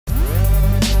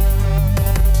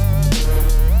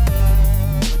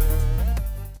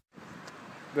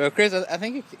Bro, Chris, I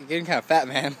think you're getting kind of fat,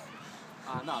 man.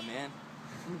 Nah, man.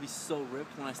 I'm gonna be so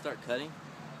ripped when I start cutting.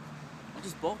 I'm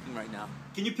just bulking right now.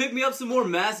 Can you pick me up some more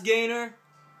mass gainer?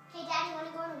 Hey, Dad, you want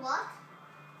to go on a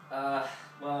walk?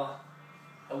 Well,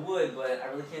 I would, but I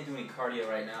really can't do any cardio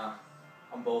right now.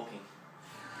 I'm bulking.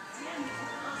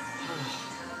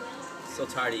 So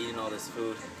tired of eating all this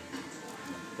food.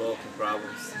 Bulking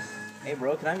problems. Hey,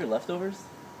 bro, can I have your leftovers?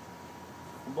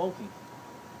 I'm bulking.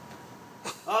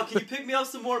 Can you pick me up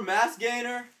some more mass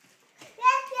gainer?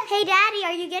 Hey, Daddy,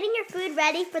 are you getting your food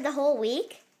ready for the whole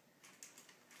week?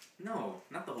 No,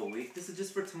 not the whole week. This is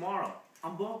just for tomorrow.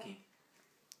 I'm bulking.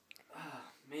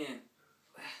 Man.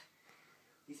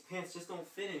 These pants just don't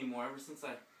fit anymore ever since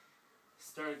I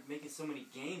started making so many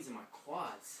gains in my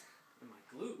quads and my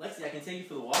glute. Lexi, I can take you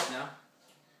for the walk now.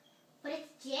 But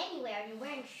it's January and you're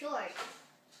wearing shorts.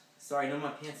 Sorry, none of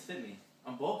my pants fit me.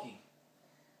 I'm bulking.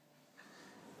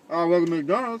 Welcome to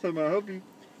McDonald's. How may I help you?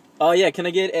 Oh yeah, can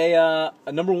I get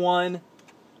a number 1,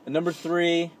 a number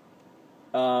 3,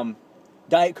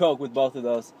 Diet Coke with both of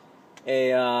those,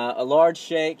 a large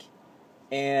shake,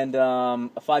 and a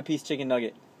 5-piece chicken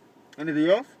nugget. Anything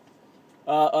else?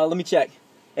 Let me check.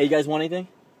 Hey, you guys want anything?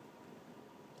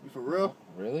 You for real?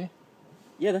 Really?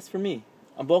 Yeah, that's for me.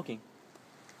 I'm bulking.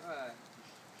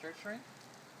 Church train?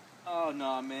 Oh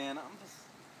no, man, I'm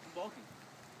bulking.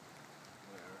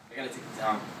 Whatever. I gotta take it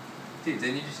down. Dude,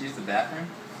 didn't you just use the bathroom?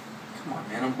 Come on,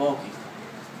 man, I'm bulking.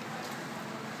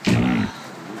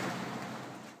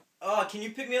 Can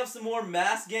you pick me up some more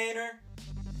mass gainer?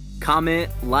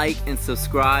 Comment, like, and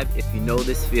subscribe if you know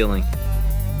this feeling.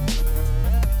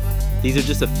 These are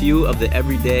just a few of the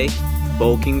everyday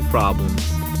bulking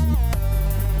problems.